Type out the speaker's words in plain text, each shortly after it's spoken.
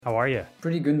How are you?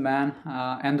 Pretty good, man.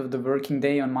 End of the working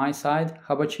day on my side.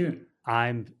 How about you?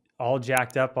 I'm all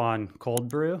jacked up on cold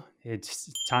brew.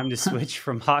 It's time to switch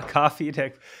from hot coffee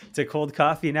to cold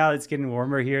coffee now. It's getting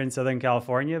warmer here in Southern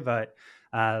California, but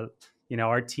uh,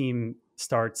 our team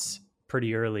starts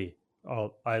pretty early,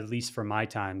 at least for my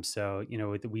time. So,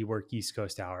 we work East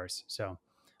Coast hours. So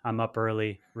I'm up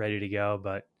early, ready to go.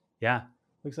 But yeah,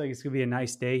 looks like it's going to be a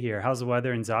nice day here. How's the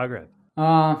weather in Zagreb?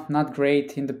 Not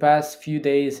great. In the past few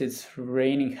days, it's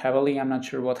raining heavily. I'm not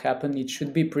sure what happened. It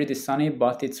should be pretty sunny,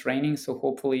 but it's raining, so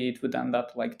hopefully it would end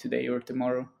up like today or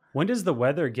tomorrow. When does the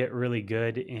weather get really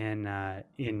good in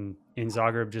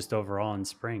Zagreb just overall in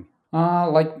spring?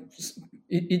 Like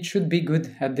it should be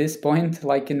good at this point.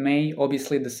 Like in May,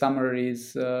 obviously the summer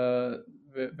is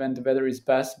when the weather is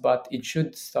best, but it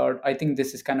should start. I think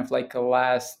this is kind of like a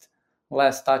last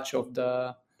touch of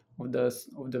the of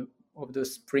the of the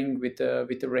spring with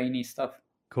the rainy stuff.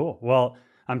 Cool. Well,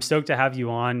 I'm stoked to have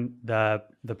you on the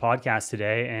podcast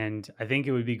today, and I think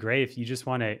it would be great if you just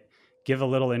want to give a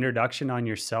little introduction on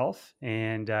yourself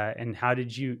and how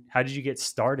did you get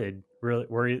started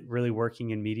really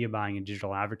working in media buying and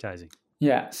digital advertising?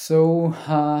 Yeah, so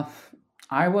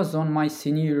I was on my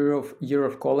senior year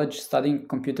of college studying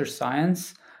computer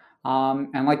science,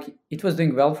 and like it was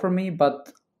doing well for me,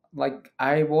 but like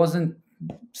I wasn't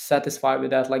satisfied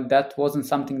with that. Like that wasn't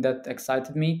something that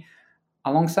excited me.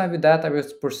 Alongside with that, I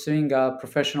was pursuing a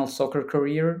professional soccer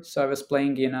career, so I was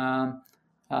playing in a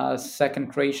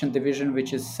second Croatian division,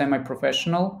 which is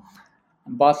semi-professional.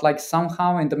 But like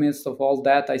somehow in the midst of all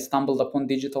that, I stumbled upon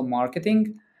digital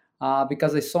marketing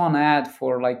because I saw an ad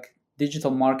for like digital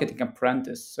marketing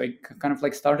apprentice. So I kind of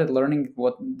like started learning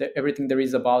everything there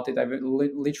is about it.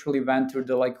 Literally went through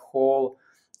the like whole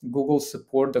Google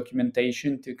support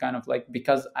documentation to kind of like,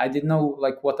 because I didn't know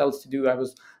like what else to do. I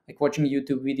was like watching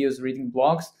YouTube videos, reading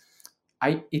blogs.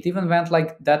 It even went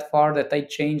like that far that I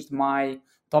changed my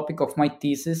topic of my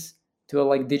thesis to a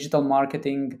like digital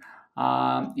marketing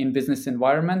in business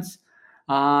environments.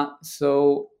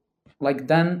 So like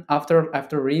then after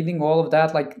reading all of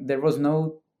that, like there was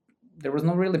no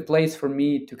really place for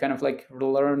me to kind of like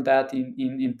learn that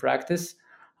in practice,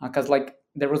 because like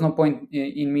there was no point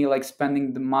in me like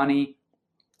spending the money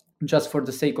just for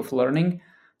the sake of learning.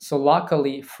 So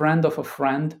luckily, friend of a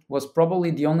friend was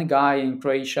probably the only guy in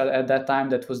Croatia at that time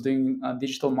that was doing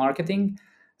digital marketing.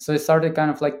 So I started kind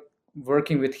of like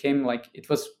working with him. Like it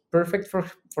was perfect for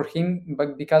him,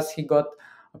 but because he got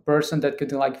a person that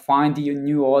could like find the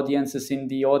new audiences in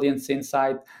the audience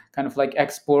insight, kind of like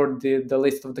export the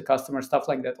list of the customer, stuff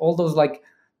like that. All those like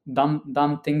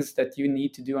dumb things that you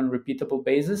need to do on repeatable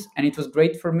basis. And it was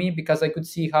great for me because I could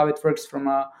see how it works from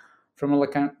a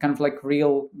like kind of like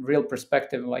real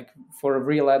perspective, like for a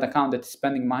real ad account that's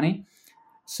spending money.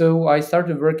 So I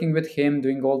started working with him,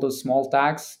 doing all those small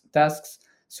tasks.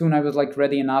 Soon I was like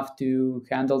ready enough to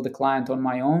handle the client on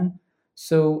my own.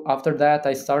 So after that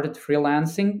I started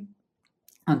freelancing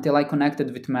until I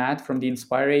connected with Matt from the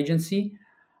Inspire agency.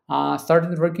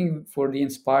 Started working for the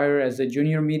Inspire as a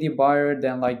junior media buyer,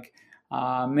 then like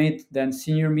mid, then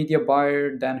senior media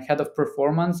buyer, then head of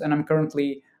performance, and I'm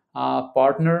currently a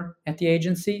partner at the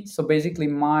agency. So basically,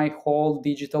 my whole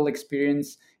digital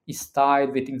experience is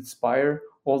tied with Inspire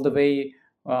all the way,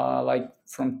 like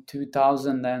from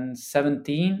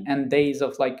 2017 and days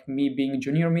of like me being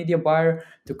junior media buyer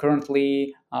to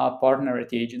currently partner at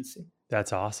the agency.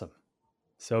 That's awesome.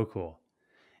 So cool.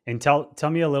 And tell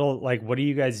me a little, like, what are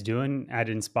you guys doing at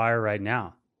Inspire right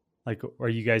now? Like, are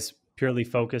you guys purely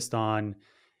focused on,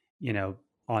 you know,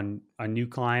 on a new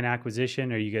client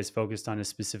acquisition? Are you guys focused on a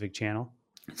specific channel?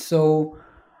 So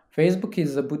Facebook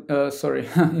is sorry,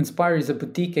 Inspire is a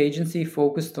boutique agency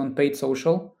focused on paid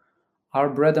social. Our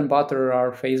bread and butter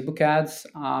are Facebook ads.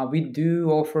 We do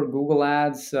offer Google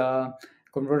ads,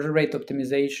 conversion rate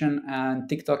optimization, and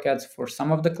TikTok ads for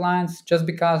some of the clients, just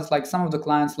because like some of the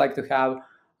clients like to have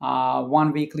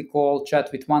one weekly call, chat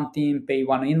with one team, pay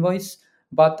one invoice.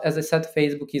 But as I said,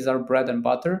 Facebook is our bread and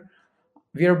butter.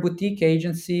 We are a boutique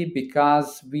agency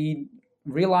because we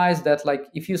realize that like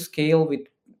if you scale with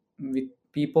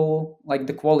people, like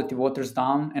the quality waters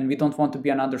down, and we don't want to be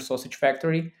another sausage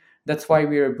factory. That's why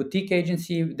we're a boutique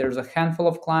agency. There's a handful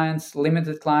of clients,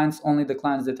 limited clients, only the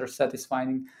clients that are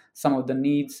satisfying some of the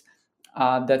needs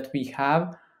that we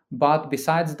have. But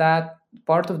besides that,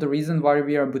 part of the reason why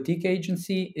we are a boutique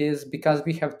agency is because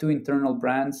we have two internal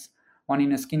brands, one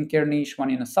in a skincare niche, one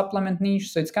in a supplement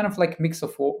niche. So it's kind of like mix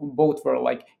of both. We're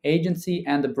like agency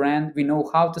and a brand. We know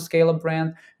how to scale a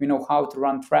brand. We know how to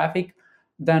run traffic.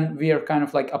 Then we are kind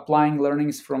of like applying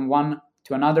learnings from one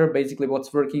to another. Basically,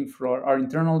 what's working for our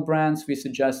internal brands, we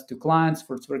suggest to clients.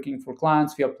 What's working for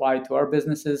clients, we apply to our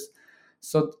businesses.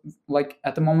 So like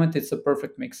at the moment, it's a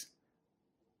perfect mix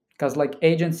because like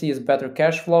agency is better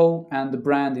cash flow and the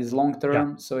brand is long Yeah.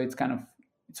 term. So it's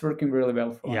working really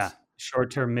well for Yeah. us.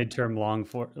 Short term, midterm,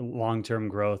 long term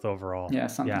growth overall. Yeah,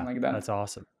 something Yeah, like that. that's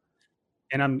awesome.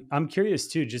 And I'm curious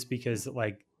too, just because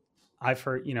like I've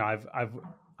heard,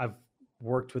 I've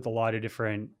worked with a lot of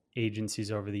different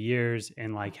agencies over the years,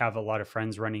 and like have a lot of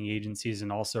friends running agencies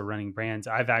and also running brands.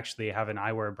 I've actually have an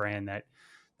eyewear brand that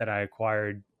I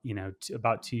acquired,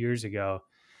 about 2 years ago.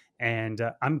 And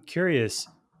I'm curious,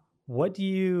 how do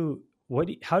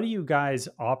you guys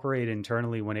operate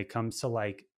internally when it comes to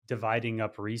like dividing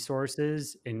up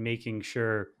resources and making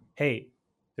sure, hey,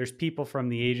 there's people from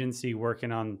the agency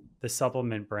working on the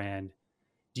supplement brand.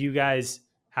 Do you guys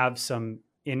have an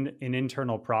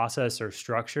internal process or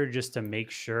structure just to make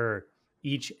sure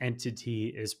each entity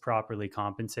is properly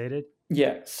compensated?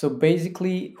 Yeah, so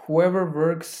basically, whoever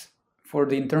works for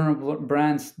the internal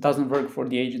brands doesn't work for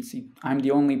the agency. I'm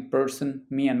the only person,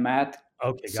 me and Matt.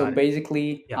 Okay, So got it.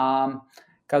 basically, Yeah.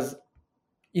 because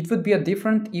it would be a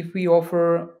different if we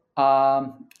offer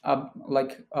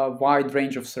like a wide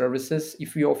range of services.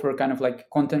 If we offer kind of like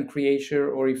content creation,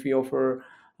 or if we offer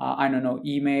I don't know,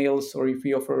 emails, or if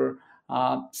we offer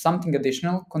something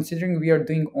additional. Considering we are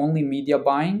doing only media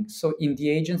buying, so in the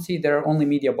agency there are only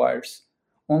media buyers,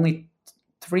 only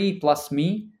three plus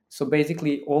me. So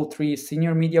basically, all three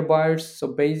senior media buyers. So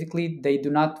basically, they do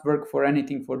not work for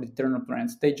anything for the internal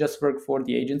brands. They just work for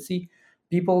the agency.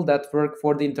 People that work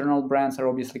for the internal brands are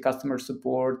obviously customer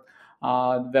support,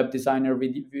 web designer,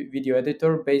 video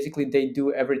editor. Basically, they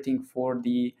do everything for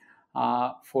the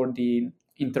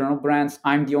internal brands.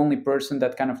 I'm the only person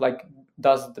that kind of like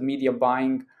does the media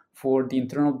buying for the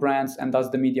internal brands and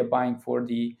does the media buying for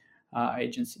the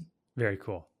agency. Very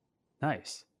cool.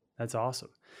 Nice. That's awesome.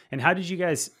 And how did you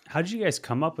guys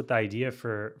come up with the idea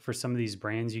for some of these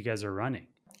brands you guys are running?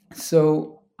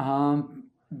 So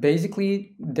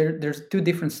basically, there's two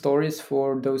different stories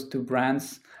for those two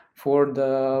brands. For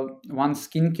the one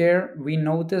skincare, we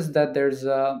noticed that there's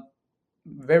a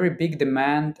very big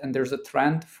demand and there's a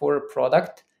trend for a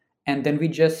product, and then we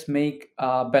just make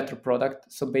a better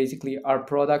product. So basically, our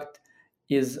product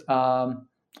is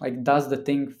like does the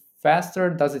thing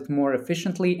faster, does it more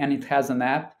efficiently, and it has an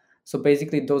app. So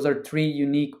basically, those are three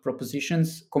unique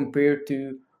propositions compared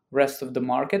to rest of the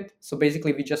market. So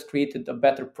basically, we just created a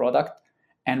better product,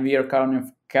 and we are kind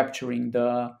of capturing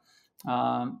the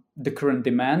current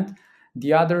demand.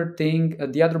 The other thing,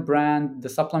 the other brand, the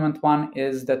supplement one,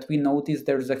 is that we noticed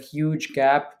there's a huge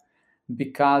gap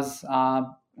because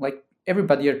like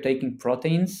everybody are taking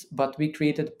proteins, but we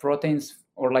created proteins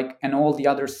or like and all the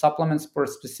other supplements per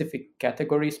specific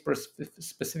categories, per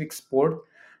specific sport.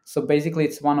 So basically,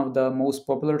 it's one of the most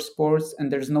popular sports,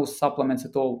 and there's no supplements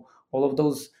at all. All of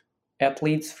those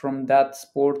athletes from that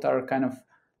sport are kind of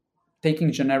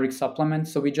taking generic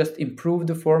supplements. So we just improved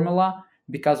the formula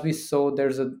because we saw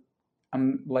there's a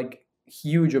like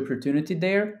huge opportunity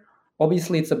there.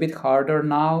 Obviously, it's a bit harder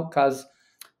now because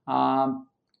um,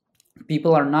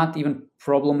 people are not even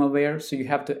problem aware, so you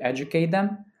have to educate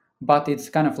them. But it's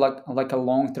kind of like a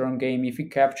long term game. If you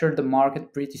capture the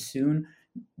market pretty soon,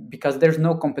 because there's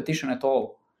no competition at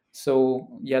all. So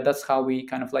yeah, that's how we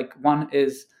kind of like, one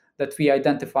is that we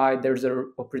identify there's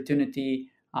an opportunity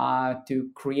to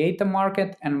create a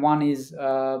market, and one is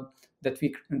that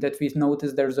we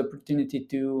notice there's opportunity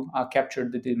to capture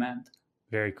the demand.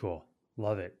 Very cool.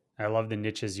 Love it. I love the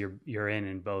niches you're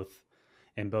in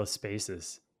both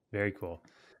spaces. Very cool.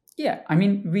 Yeah, I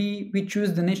mean, we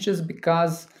choose the niches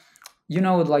because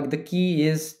like the key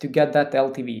is to get that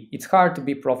LTV. It's hard to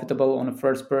be profitable on a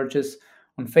first purchase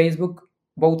on Facebook.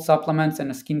 Both supplements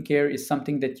and a skincare is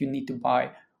something that you need to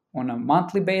buy on a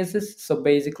monthly basis. So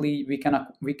basically, we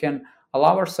can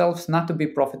allow ourselves not to be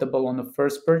profitable on the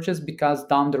first purchase because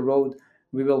down the road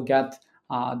we will get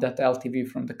that LTV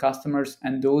from the customers.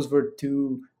 And those were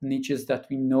two niches that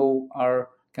we know are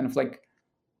kind of like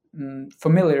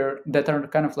familiar, that are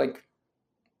kind of like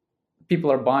people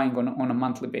are buying on a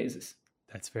monthly basis.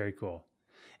 That's very cool.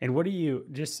 And what do you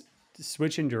just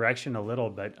switching direction a little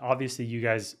bit? Obviously, you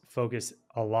guys focus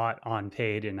a lot on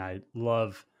paid, and I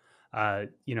love,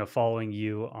 following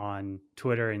you on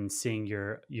Twitter and seeing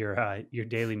your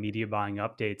daily media buying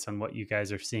updates on what you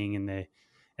guys are seeing in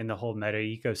the whole Meta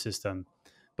ecosystem.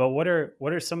 But what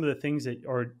are some of the things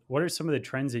or what are some of the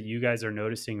trends that you guys are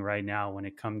noticing right now when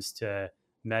it comes to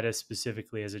Meta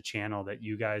specifically as a channel that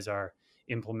you guys are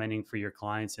implementing for your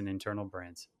clients and internal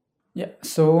brands? Yeah.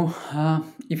 So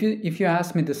if you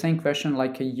ask me the same question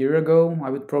like a year ago, I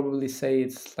would probably say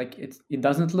it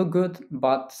doesn't look good.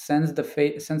 But since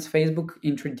Facebook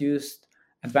introduced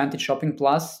Advantage Shopping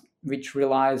Plus, which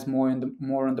relies more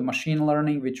on the machine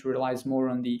learning, which relies more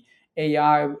on the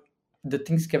AI, the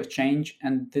things have changed,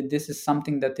 and this is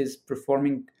something that is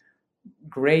performing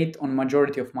great on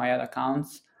majority of my ad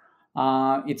accounts.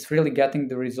 It's really getting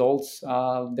the results.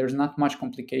 There's not much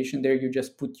complication there. You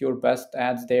just put your best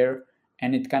ads there,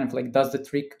 and it kind of like does the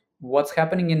trick. What's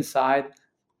happening inside,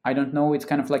 I don't know. It's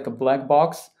kind of like a black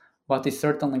box, but it's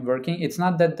certainly working. It's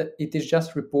not that it is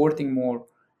just reporting more.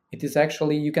 It is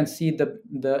actually, you can see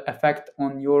the effect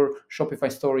on your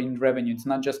Shopify store in revenue. It's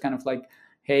not just kind of like,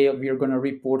 hey, we are going to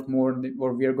report more,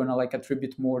 or we are going to like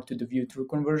attribute more to the view through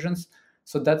conversions.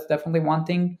 So that's definitely one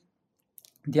thing.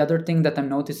 The other thing that I'm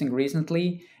noticing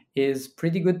recently is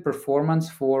pretty good performance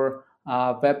for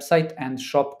website and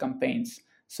shop campaigns.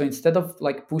 So instead of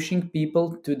like pushing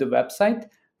people to the website,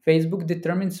 Facebook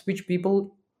determines which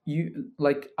people, you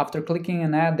like, after clicking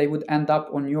an ad, they would end up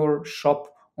on your shop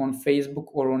on Facebook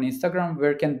or on Instagram,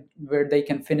 where they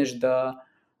can finish the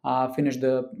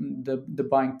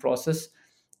buying process.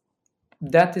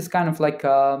 That is kind of like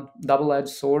a double-edged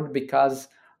sword, because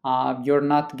you're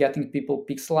not getting people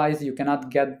pixelized. You cannot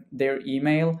get their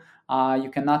email. You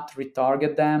cannot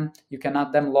retarget them. You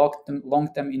cannot long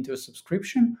them into a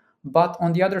subscription. But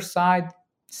on the other side,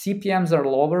 CPMs are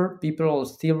lower. People are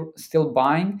still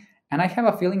buying, and I have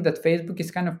a feeling that Facebook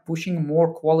is kind of pushing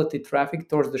more quality traffic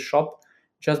towards the shop,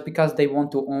 just because they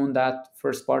want to own that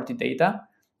first-party data.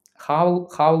 How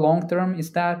long term is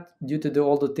that, due to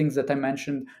all the things that I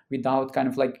mentioned, without kind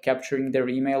of like capturing their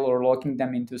email or locking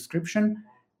them into subscription?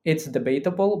 It's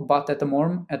debatable, but at the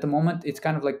moment it's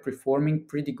kind of like performing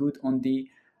pretty good on the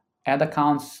ad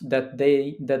accounts that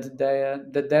they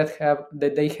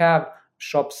have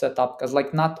shop set up, because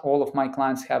like not all of my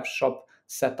clients have shop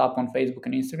set up on Facebook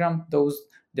and Instagram. Those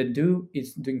that do,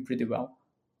 is doing pretty well.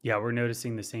 Yeah, we're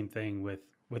noticing the same thing with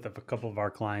a couple of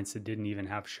our clients that didn't even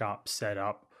have shop set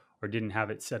up or didn't have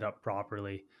it set up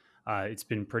properly. It's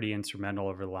been pretty instrumental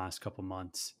over the last couple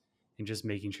months in just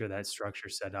making sure that structure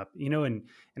set up. And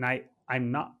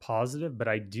I'm not positive, but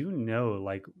I do know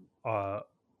like uh,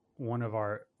 one of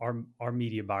our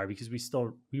media buyer, because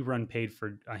we run paid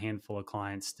for a handful of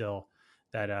clients still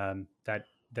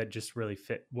that just really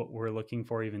fit what we're looking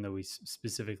for, even though we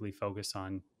specifically focus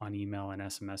on email and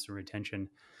SMS and retention.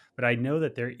 But I know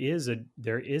that there is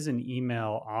an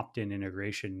email opt-in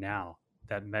integration now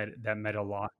that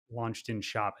Meta launched in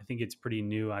Shop. I think it's pretty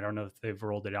new. I don't know if they've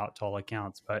rolled it out to all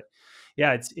accounts, but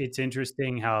yeah, it's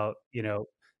interesting how the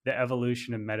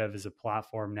evolution of Meta as a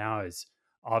platform now is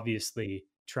obviously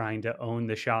trying to own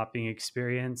the shopping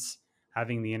experience,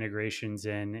 having the integrations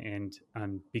in,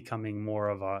 and becoming more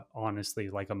of a, honestly,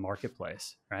 like a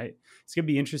marketplace, right? It's gonna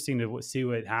be interesting to see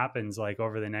what happens like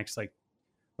over the next, like,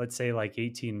 let's say like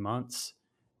 18 months,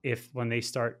 if when they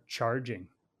start charging,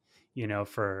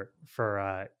 for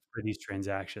these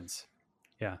transactions.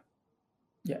 Yeah.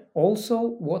 Yeah. Also,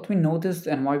 what we noticed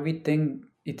and why we think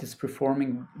it is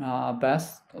performing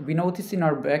best, we noticed in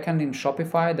our backend in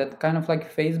Shopify that kind of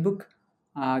like Facebook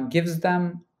gives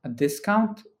them a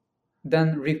discount,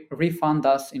 then refund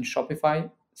us in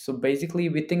Shopify. So basically,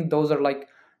 we think those are like,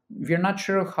 we're not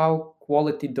sure how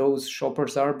quality those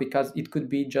shoppers are, because it could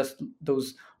be just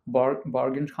those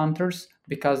bargain hunters,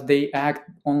 because they act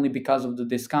only because of the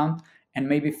discount. And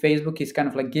maybe Facebook is kind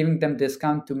of like giving them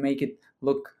discount to make it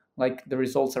look like the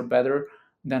results are better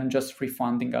than just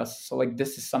refunding us. So like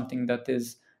this is something that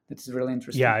is really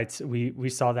interesting. Yeah, we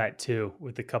saw that too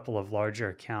with a couple of larger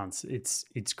accounts.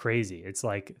 It's crazy. It's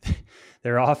like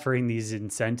they're offering these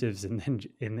incentives and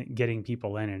getting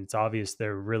people in, and it's obvious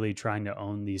they're really trying to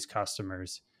own these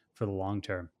customers for the long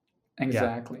term. Yeah.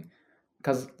 Exactly.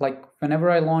 Because like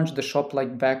whenever I launched the shop,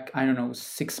 like back, I don't know,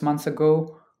 6 months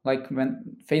ago, like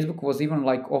when Facebook was even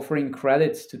like offering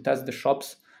credits to test the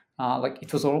shops, like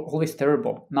it was always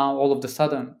terrible. Now all of the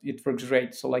sudden it works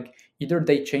great. So like either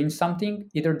they changed something,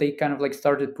 either they kind of like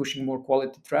started pushing more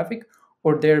quality traffic,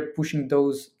 or they're pushing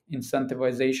those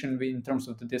incentivization in terms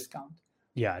of the discount.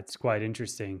 Yeah, it's quite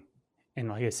interesting. And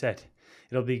like I said,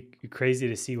 it'll be crazy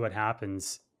to see what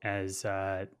happens as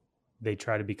they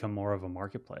try to become more of a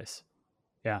marketplace.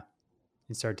 Yeah.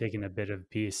 And start taking a bit of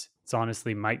piece. It's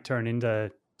honestly might turn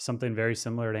into something very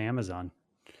similar to Amazon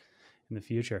in the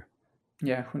future.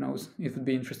 Yeah, who knows? It would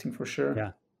be interesting for sure.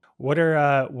 Yeah. What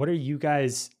are you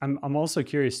guys? I'm also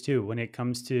curious too when it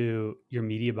comes to your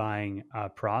media buying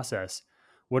process.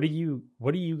 What do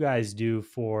you guys do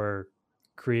for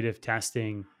creative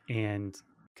testing and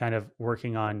kind of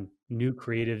working on new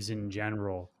creatives in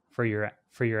general for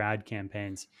your ad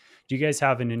campaigns. Do you guys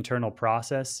have an internal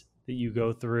process that you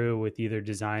go through with either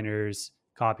designers,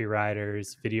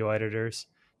 copywriters, video editors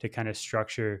to kind of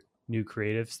structure new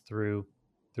creatives through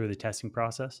the testing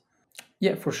process?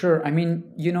 Yeah, for sure. I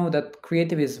mean, you know that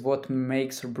creative is what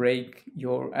makes or break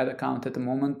your ad account at the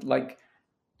moment. Like,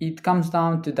 it comes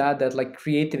down to that like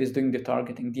creative is doing the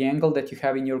targeting. The angle that you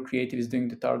have in your creative is doing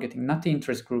the targeting, not the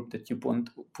interest group that you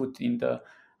put in the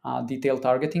detailed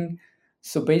targeting.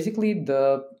 So basically,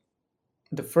 the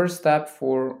first step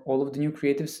for all of the new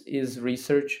creatives is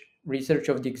research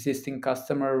of the existing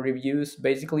customer reviews.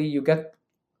 Basically, you get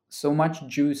so much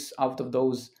juice out of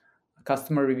those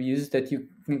customer reviews that you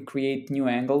can create new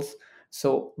angles.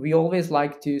 So we always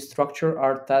like to structure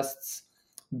our tests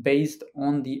based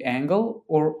on the angle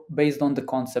or based on the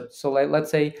concept. So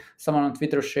let's say someone on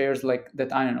Twitter shares like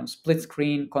that, I don't know, split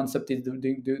screen concept is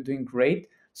doing great.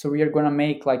 So we are going to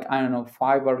make like, I don't know,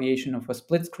 5 variation of a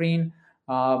split screen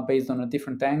based on a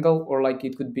different angle, or like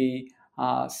it could be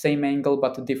same angle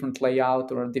but a different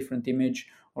layout or a different image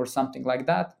or something like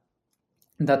that.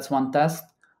 That's one test.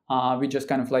 We just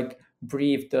kind of like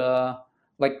briefed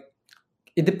like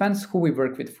it depends who we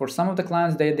work with. For some of the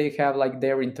clients, they have like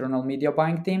their internal media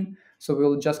buying team, so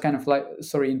we'll just kind of like,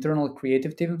 sorry, internal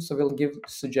creative team, so we'll give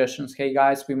suggestions. Hey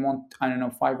guys, we want, I don't know,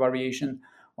 5 variation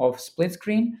of split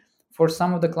screen. For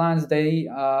some of the clients, they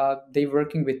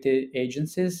working with the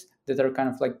agencies that are kind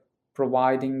of like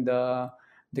providing the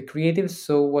creatives.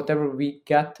 So whatever we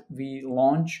get, we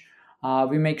launch.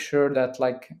 We make sure that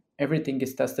like everything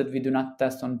is tested. We do not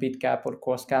test on bid cap or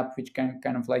cost cap, which can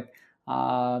kind of like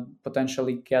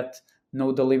potentially get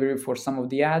no delivery for some of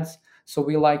the ads. So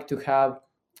we like to have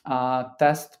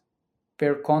test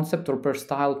per concept or per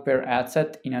style per ad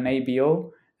set in an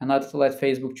ABO, and let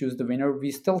Facebook choose the winner.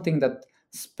 We still think that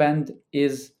spend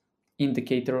is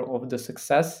indicator of the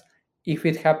success. If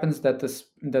it happens that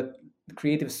that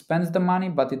creative spends the money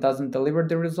but it doesn't deliver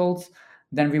the results,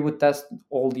 then we would test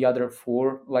all the other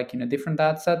 4 like in a different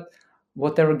ad set.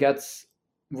 Whatever gets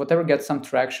some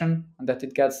traction, that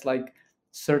it gets like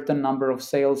certain number of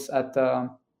sales at the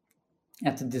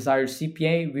desired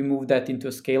CPA, we move that into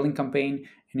a scaling campaign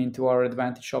and into our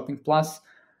Advantage Shopping Plus.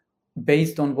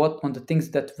 Based on the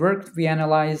things that worked, we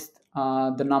analyzed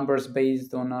the numbers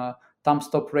based on a thumb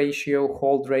stop ratio,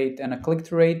 hold rate, and a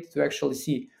click-through rate to actually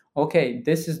see, okay,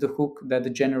 this is the hook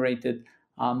that generated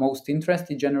most interest,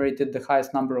 it generated the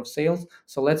highest number of sales,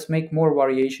 so let's make more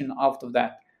variation out of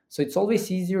that. So it's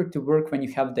always easier to work when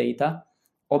you have data.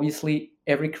 Obviously,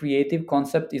 every creative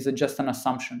concept is just an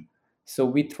assumption. So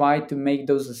we try to make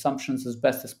those assumptions as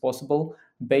best as possible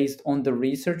based on the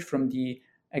research from the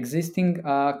existing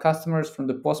customers, from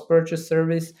the post-purchase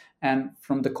service, and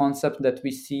from the concept that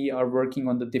we see are working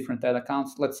on the different ad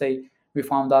accounts. Let's say we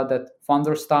found out that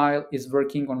founder style is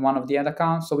working on one of the ad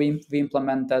accounts, so we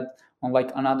implement that on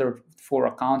like another 4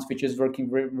 accounts, which is working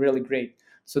really great.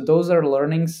 So those are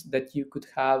learnings that you could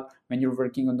have when you're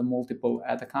working on the multiple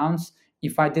ad accounts.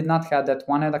 If I did not have that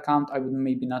one ad account, I would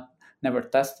maybe never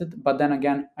test it. But then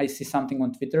again, I see something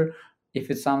on Twitter.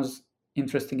 If it sounds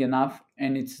interesting enough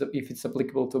and if it's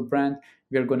applicable to a brand,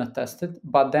 we are going to test it.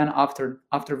 But then after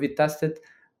we test it,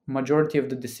 majority of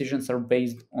the decisions are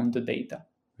based on the data.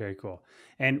 Very cool.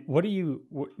 And do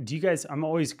you guys, I'm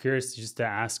always curious just to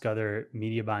ask other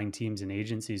media buying teams and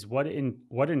agencies, what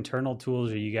internal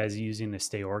tools are you guys using to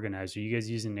stay organized? Are you guys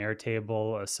using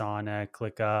Airtable, Asana,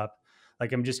 ClickUp?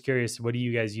 Like, I'm just curious, what do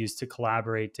you guys use to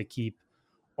collaborate to keep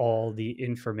all the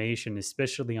information,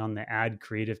 especially on the ad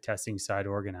creative testing side,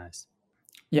 organized?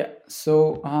 Yeah.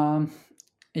 So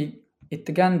it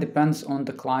again depends on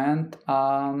the client.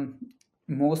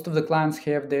 Most of the clients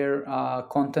have their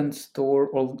content stored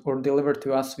or delivered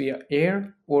to us via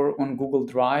Air or on Google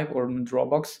Drive or on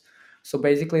Dropbox. So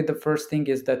basically, the first thing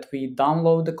is that we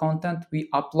download the content, we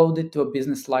upload it to a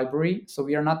business library. So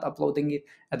we are not uploading it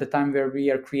at the time where we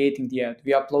are creating the ad.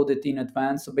 We upload it in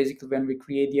advance. So basically, when we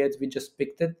create the ads, we just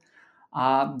picked it.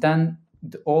 Then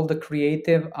all the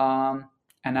creative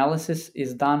analysis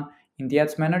is done in the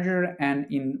Ads Manager and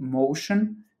in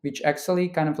Motion, which actually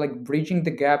kind of like bridging the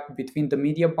gap between the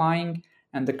media buying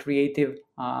and the creative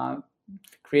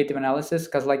analysis.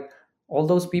 Because like all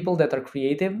those people that are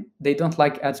creative, they don't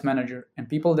like Ads Manager, and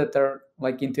people that are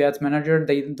like into Ads Manager,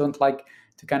 they don't like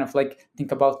to kind of like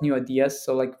think about new ideas.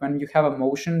 So like when you have a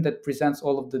Motion that presents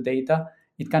all of the data,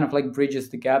 it kind of like bridges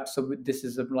the gap. So this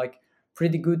is a like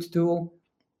pretty good tool.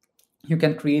 You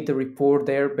can create a report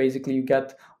there. Basically, you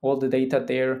get all the data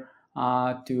there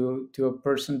to a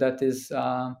person that is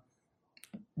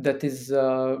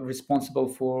responsible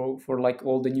for like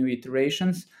all the new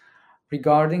iterations.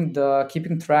 regarding the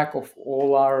keeping track of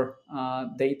all our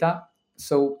data.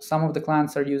 So some of the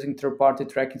clients are using third-party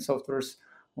tracking softwares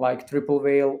like Triple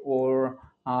Whale or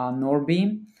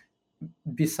Norbeam.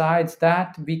 Besides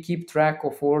that, we keep track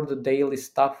of all the daily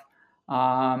stuff,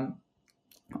 um,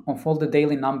 of all the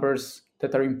daily numbers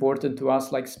that are important to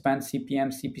us, like spend,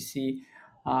 CPM, CPC,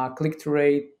 click-through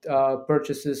rate,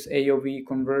 purchases, AOV,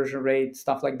 conversion rate,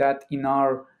 stuff like that in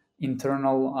our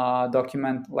internal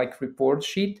document, like report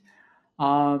sheet.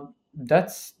 Uh,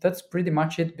 that's pretty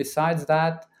much it. Besides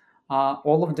that,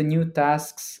 all of the new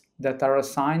tasks that are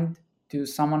assigned to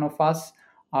someone of us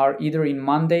are either in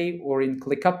Monday or in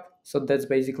ClickUp. So that's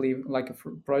basically like a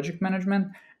project management,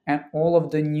 and all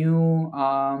of the new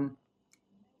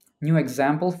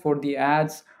examples for the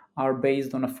ads are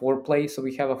based on a foreplay. So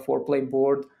we have a foreplay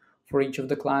board for each of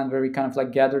the clients where we kind of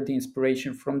like gather the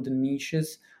inspiration from the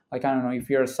niches. Like, I don't know, if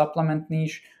you're a supplement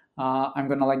niche, I'm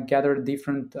gonna like gather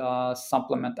different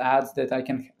supplement ads that I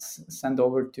can send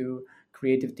over to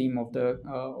creative team of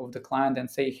the client and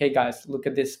say, hey guys, look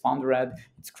at this founder ad,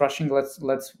 it's crushing. Let's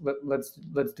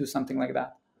do something like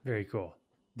that. Very cool.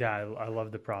 Yeah, I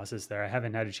love the process there. I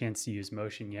haven't had a chance to use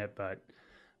Motion yet, but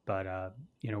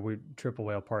we're Triple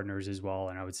Whale partners as well,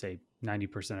 and I would say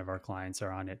 90% of our clients are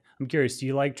on it. I'm curious, do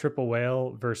you like Triple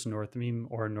Whale versus Northbeam,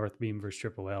 or Northbeam versus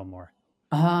Triple Whale more?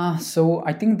 So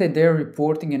I think that they're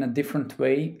reporting in a different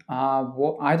way.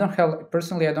 I don't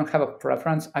have a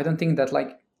preference. I don't think that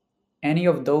like any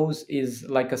of those is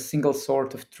like a single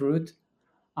sort of truth.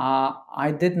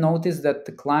 I did notice that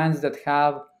the clients that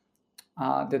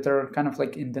are kind of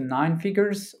like in the nine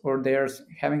figures, or they're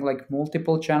having like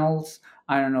multiple channels.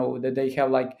 I don't know, that they have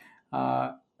like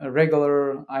a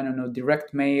regular, I don't know,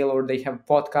 direct mail, or they have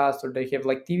podcast, or they have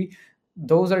like TV.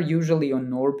 Those are usually on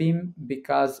Norbeam,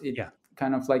 because it Yeah,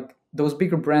 kind of like those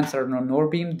bigger brands are on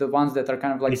Norbeam. The ones that are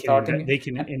kind of like starting, they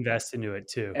can invest into it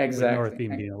too, with exactly.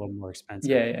 Northbeam being a little more expensive.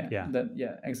 Yeah, Yeah.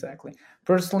 yeah, exactly.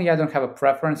 Personally, I don't have a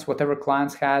preference. Whatever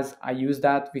clients has, I use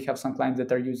that. We have some clients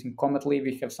that are using Cometly.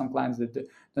 We have some clients that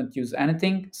don't use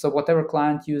anything. So whatever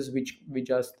client use, which we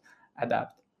just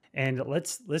adapt. And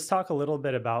let's talk a little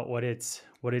bit about what it's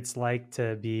like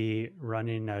to be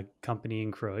running a company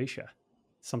in Croatia.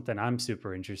 Something I'm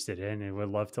super interested in and would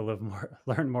love to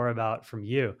learn more about from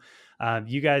you.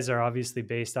 You guys are obviously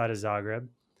based out of Zagreb,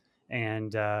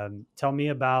 and tell me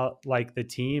about like the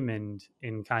team and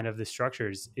in kind of the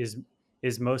structures. Is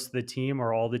most of the team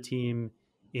or all the team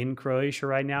in Croatia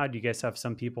right now? Do you guys have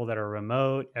some people that are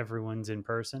remote? Everyone's in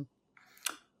person?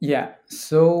 Yeah,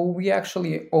 so we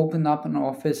actually opened up an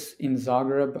office in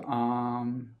Zagreb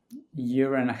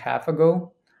year and a half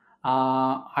ago.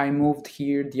 I moved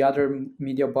here. The other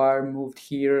media buyer moved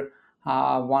here.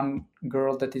 One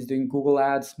girl that is doing Google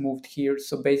Ads moved here.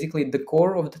 So basically, the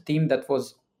core of the team that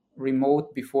was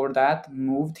remote before that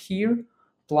moved here,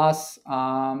 plus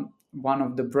one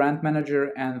of the brand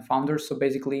manager and founders. So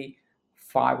basically,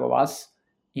 five of us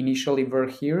initially were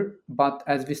here, but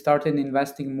as we started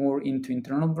investing more into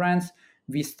internal brands,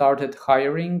 we started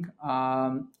hiring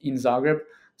in Zagreb.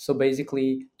 So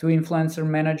basically, two influencer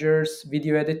managers,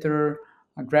 video editor,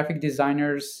 graphic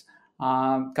designers,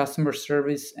 customer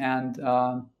service, and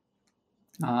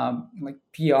like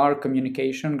PR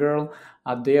communication girl.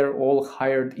 They are all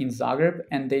hired in Zagreb,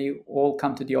 and they all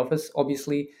come to the office.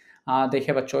 Obviously, they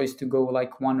have a choice to go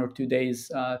like 1 or 2 days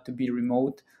to be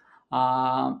remote.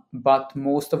 But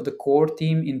most of the core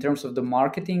team, in terms of the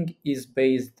marketing, is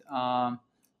based here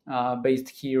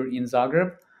in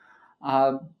Zagreb.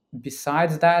 Uh,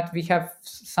 Besides that, we have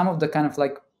some of the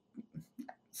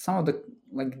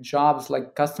like jobs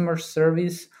like customer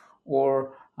service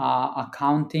or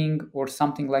accounting or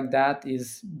something like that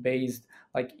is based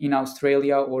like in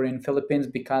Australia or in Philippines,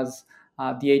 because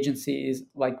the agency is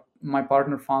like my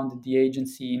partner founded the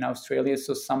agency in Australia,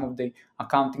 so some of the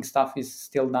accounting stuff is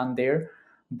still done there.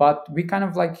 But we kind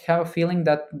of like have a feeling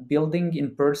that building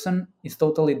in person is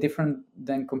totally different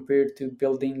than compared to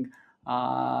building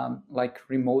like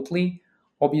remotely.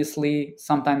 Obviously,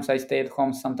 sometimes I stay at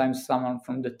home, sometimes someone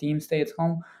from the team stay at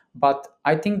home. But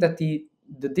I think that the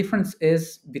difference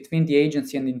is between the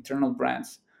agency and the internal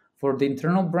brands. For the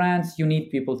internal brands, you need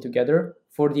people together.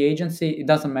 For the agency, it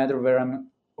doesn't matter where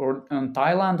I'm, or in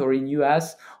Thailand or in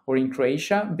US or in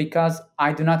Croatia, because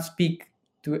I do not speak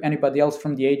to anybody else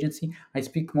from the agency. I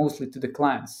speak mostly to the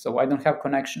clients, so I don't have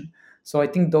connection. So I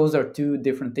think those are two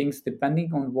different things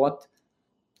depending on what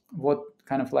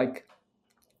kind of like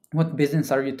what business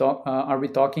are we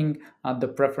talking. The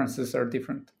preferences are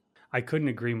different. I couldn't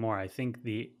agree more. I think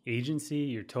the agency,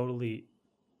 you're totally,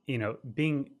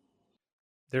 being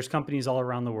there's companies all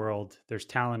around the world. There's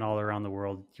talent all around the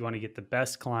world. You want to get the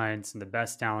best clients and the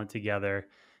best talent together.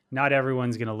 Not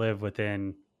everyone's going to live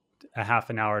within a half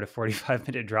an hour to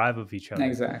 45-minute drive of each other.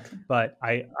 Exactly. But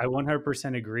I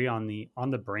 100% agree on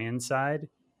the brand side.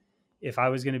 If I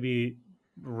was going to be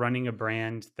running a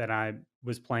brand that I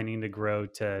was planning to grow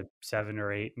to 7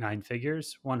 or 8, 9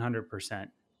 figures, 100%,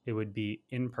 it would be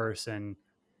in person,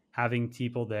 having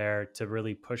people there to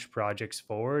really push projects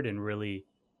forward and really,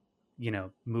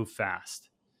 move fast.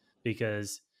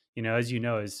 Because, as you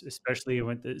know, especially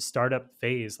with the startup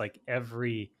phase, like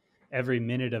every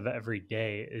minute of every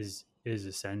day is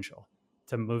essential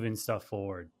to moving stuff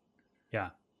forward. Yeah.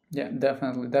 Yeah,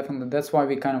 definitely, definitely. That's why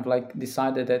we kind of like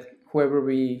decided that whoever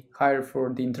we hire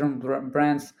for the internal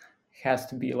brands has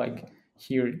to be like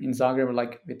here in Zagreb,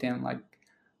 like within like,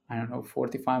 I don't know,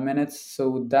 45 minutes.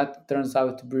 So that turns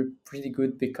out to be pretty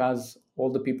good because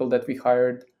all the people that we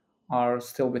hired are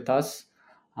still with us.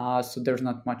 So there's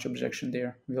not much objection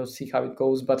there. We'll see how it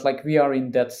goes. But like we are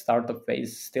in that startup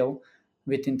phase still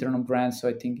with internal brands. So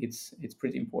I think it's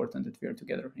pretty important that we are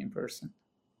together in person.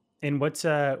 And what's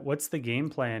the game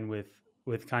plan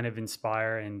with kind of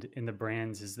Inspire and in the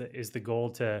brands? Is the goal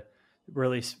to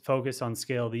really focus on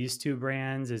scale these two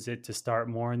brands? Is it to start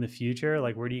more in the future?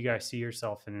 Like, where do you guys see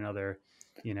yourself in another,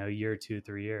 year, 2,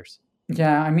 3 years?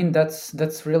 Yeah, I mean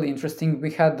that's really interesting.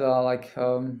 We had like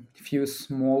few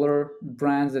smaller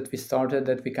brands that we started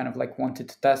that we kind of like wanted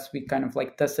to test. We kind of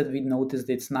like tested. We noticed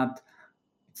it's not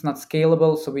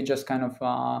scalable, so we just kind of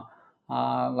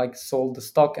like sold the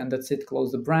stock and that's it.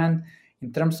 Close the brand.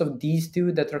 In terms of these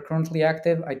two that are currently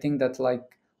active, I think that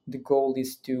like the goal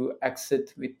is to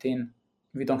exit within.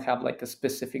 We don't have like a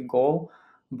specific goal,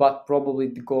 but probably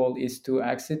the goal is to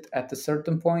exit at a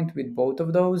certain point with both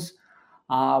of those.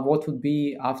 What would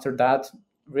be after that?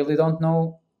 Really don't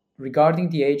know. Regarding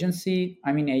the agency,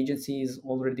 I mean, agency is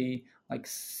already like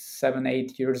 7,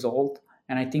 8 years old,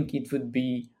 and I think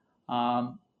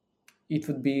um, it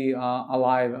would be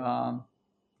alive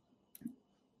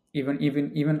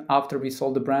even after we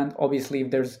sold the brand. Obviously,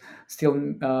 if there's still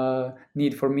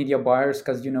need for media buyers,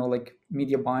 because like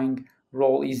media buying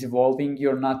role is evolving.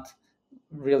 You're not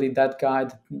really that guy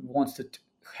that wants to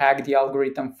hack the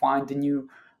algorithm, find the new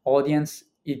audience.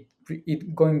 It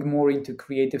going more into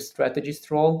creative strategist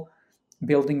role,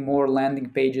 building more landing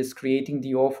pages, creating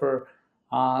the offer,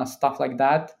 stuff like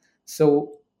that.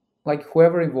 So like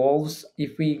whoever evolves,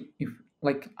 if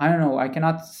like I don't know, I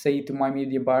cannot say to my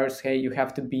media buyers, hey, you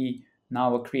have to be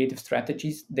now a creative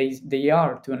strategist. They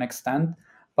are to an extent,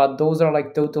 but those are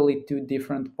like totally two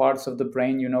different parts of the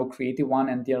brain, creative one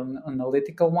and the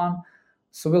analytical one.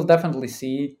 So we'll definitely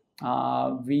see.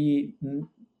 We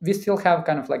still have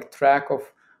kind of like track of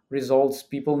results.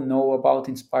 People know about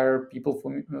Inspire.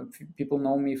 People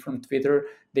know me from Twitter.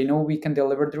 They know we can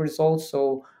deliver the results.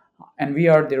 So, and we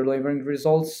are delivering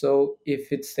results. So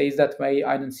if it stays that way,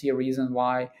 I don't see a reason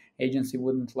why agency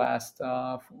wouldn't last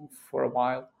for a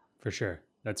while. For sure.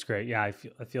 That's great. Yeah, I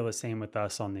feel the same with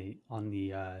us on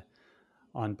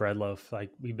Breadloaf.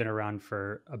 Like, we've been around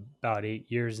for about 8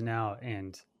 years now,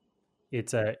 and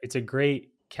it's a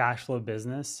great cash flow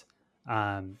business,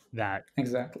 that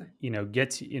Exactly.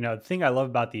 gets, the thing I love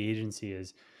about the agency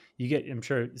is you get, I'm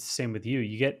sure it's the same with you,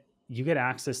 you get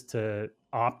access to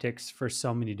optics for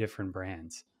so many different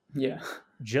brands. Yeah.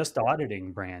 Just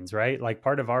auditing brands, right? Like,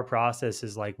 part of our process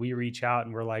is like, we reach out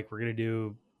and we're like, we're going to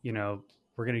do,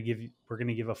 we're going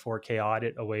to give a 4K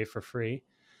audit away for free,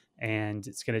 and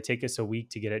it's going to take us a week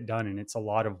to get it done, and it's a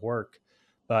lot of work,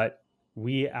 but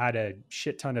we add a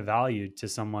shit ton of value to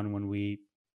someone when we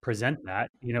present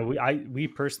that. We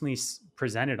personally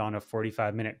present it on a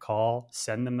 45-minute call,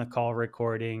 send them the call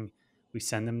recording, we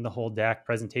send them the whole deck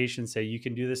presentation, say you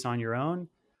can do this on your own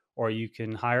or you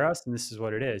can hire us, and this is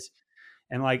what it is.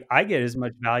 And like, I get as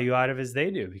much value out of as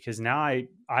they do, because now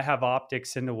I have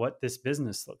optics into what this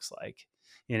business looks like,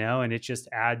 and it just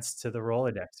adds to the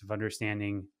Rolodex of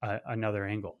understanding another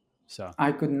angle. So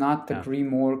I could not yeah. agree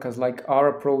more because like our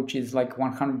approach is like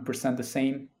 100% the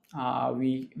same.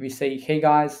 We say, hey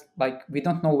guys, like we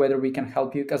don't know whether we can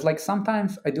help you because like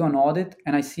sometimes I do an audit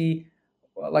and I see,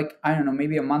 like I don't know,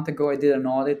 maybe a month ago I did an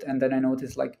audit and then I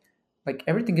noticed like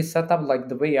everything is set up like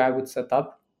the way I would set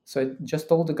up. So I just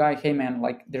told the guy, hey man,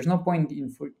 like there's no point in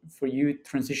for you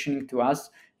transitioning to us.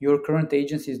 Your current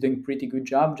agency is doing pretty good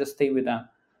job. Just stay with them.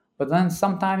 But then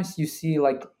sometimes you see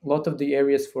like a lot of the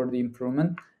areas for the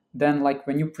improvement. Then like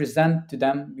when you present to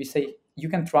them, we say you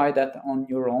can try that on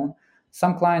your own.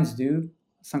 Some clients do.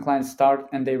 Some clients start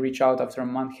and they reach out after a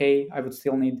month, hey, I would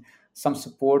still need some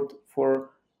support. For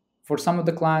some of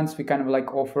the clients we kind of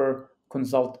like offer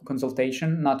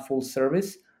consultation, not full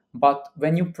service. But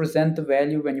when you present the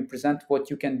value, when you present what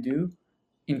you can do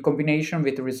in combination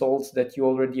with the results that you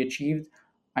already achieved,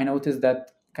 I noticed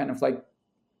that kind of like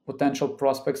potential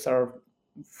prospects are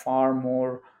far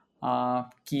more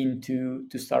keen to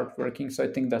start working. So I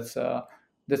think that's a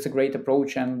great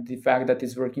approach, and the fact that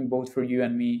it's working both for you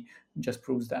and me just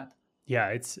proves that.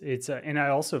 Yeah, and I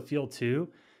also feel too,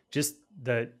 just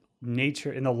the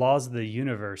nature and the laws of the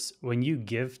universe. When you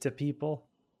give to people,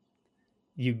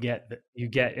 you get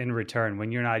in return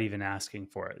when you're not even asking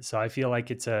for it. So I feel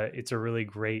like it's a really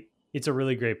great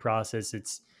process.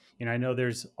 It's, I know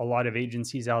there's a lot of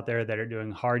agencies out there that are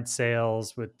doing hard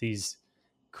sales with these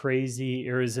crazy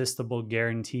irresistible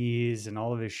guarantees and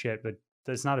all of this shit, but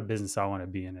that's not a business I want to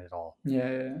be in at all. Yeah,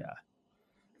 yeah, yeah, Yeah.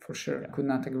 for sure. Yeah. Could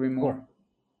not agree more. Cool.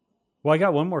 Well, I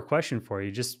got one more question for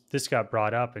you. Just this got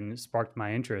brought up and it sparked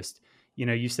my interest.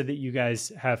 You said that you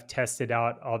guys have tested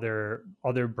out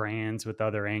other brands with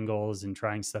other angles and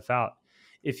trying stuff out.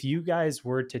 If you guys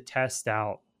were to test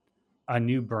out a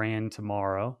new brand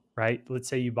tomorrow, right? Let's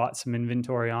say you bought some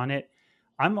inventory on it.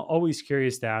 I'm always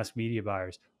curious to ask media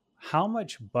buyers, how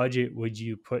much budget would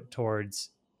you put towards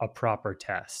a proper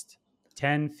test?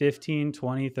 10, 15,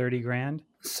 20, 30 grand?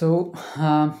 So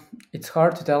it's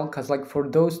hard to tell because like for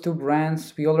those two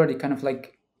brands, we already kind of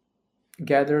like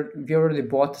we already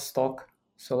bought the stock.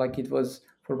 So like it was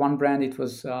for one brand, it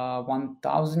was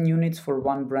 1,000 units. For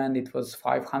one brand, it was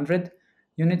 500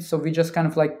 units. So we just kind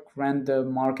of like ran the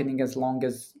marketing as long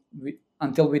as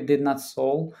until we did not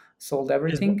sold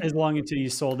everything. As long until you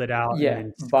sold it out and Yeah,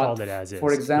 then but called it as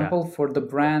for is. Yeah. example, for the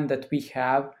brand that we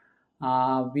have,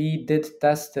 we did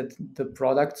tested the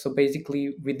product. So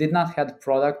basically, we did not have the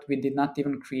product. We did not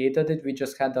even created it. We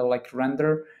just had a like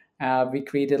render. We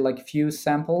created like few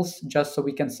samples just so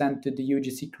we can send to the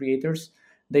UGC creators.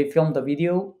 They filmed the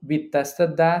video. We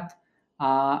tested that,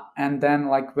 and then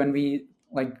like when we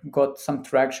like got some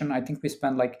traction, I think we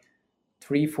spent like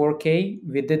 3 4K.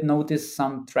 We did notice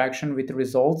some traction with the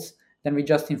results. Then we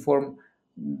just inform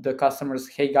the customers,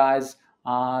 hey guys,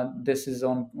 this is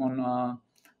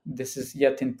this is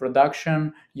yet in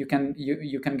production. You can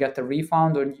get a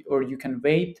refund, or you can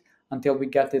wait until we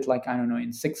get it, like I don't know,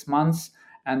 in 6 months.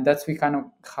 And that's we kind of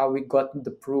how we got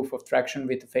the proof of traction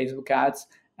with the Facebook ads.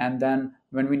 And then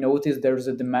when we noticed there's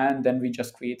a demand, then we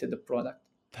just created the product.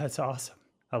 That's awesome.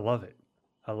 I love it.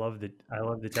 I love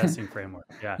the testing framework.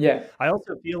 Yeah. Yeah, I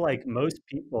also feel like most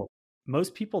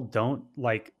people don't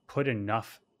like put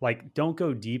enough, like don't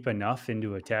go deep enough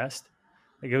into a test.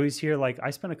 Like I always hear like I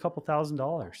spent a couple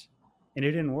 $1,000 and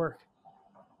it didn't work.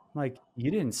 I'm like, you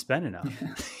didn't spend enough.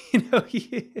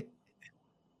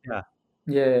 Yeah.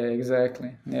 yeah,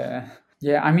 exactly. Yeah.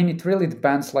 Yeah, I mean, it really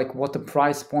depends, like what the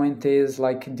price point is.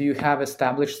 Like, do you have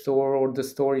established store, or the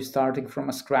store is starting from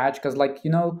a scratch? Because, like,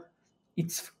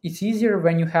 it's easier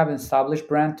when you have an established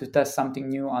brand to test something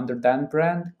new under that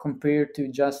brand compared to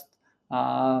just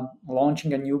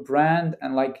launching a new brand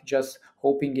and like just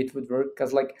hoping it would work.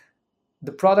 Because like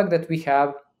the product that we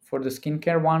have for the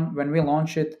skincare one, when we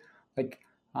launch it, like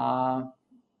uh,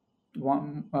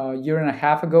 one year and a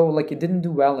half ago, like it didn't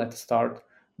do well at the start.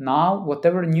 Now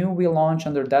whatever new we launch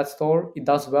under that store, it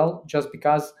does well just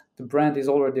because the brand is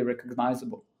already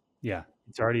recognizable. Yeah.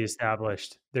 It's already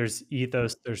established. There's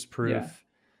ethos, there's Yeah, proof.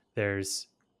 There's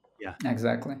yeah,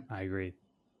 exactly. I agree.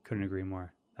 Couldn't agree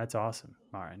more. That's awesome,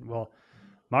 Marin. Well,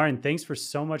 Marin, thanks for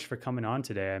so much for coming on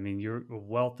today. I mean, you're a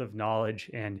wealth of knowledge.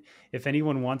 And if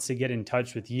anyone wants to get in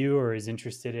touch with you or is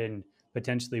interested in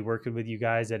potentially working with you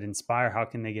guys at Inspire, how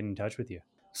can they get in touch with you?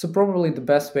 So probably the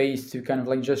best way is to kind of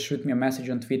like just shoot me a message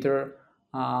on Twitter.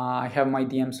 I have my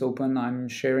DMs open. I'm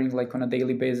sharing like on a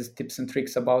daily basis tips and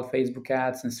tricks about Facebook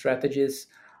ads and strategies.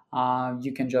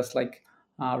 You can just like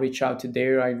reach out to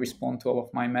there. I respond to all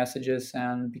of my messages,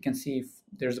 and we can see if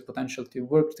there's a potential to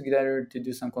work together, to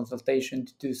do some consultation,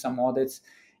 to do some audits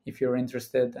if you're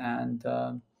interested. And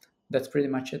that's pretty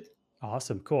much it.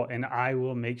 Awesome. Cool. And I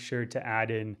will make sure to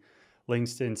add in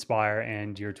links to Inspire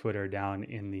and your Twitter down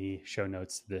in the show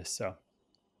notes to this. So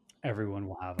everyone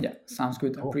will have them. Yeah, sounds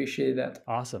good. Cool. Appreciate that.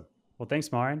 Awesome. Well,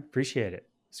 thanks, Marin. Appreciate it.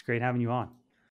 It's great having you on.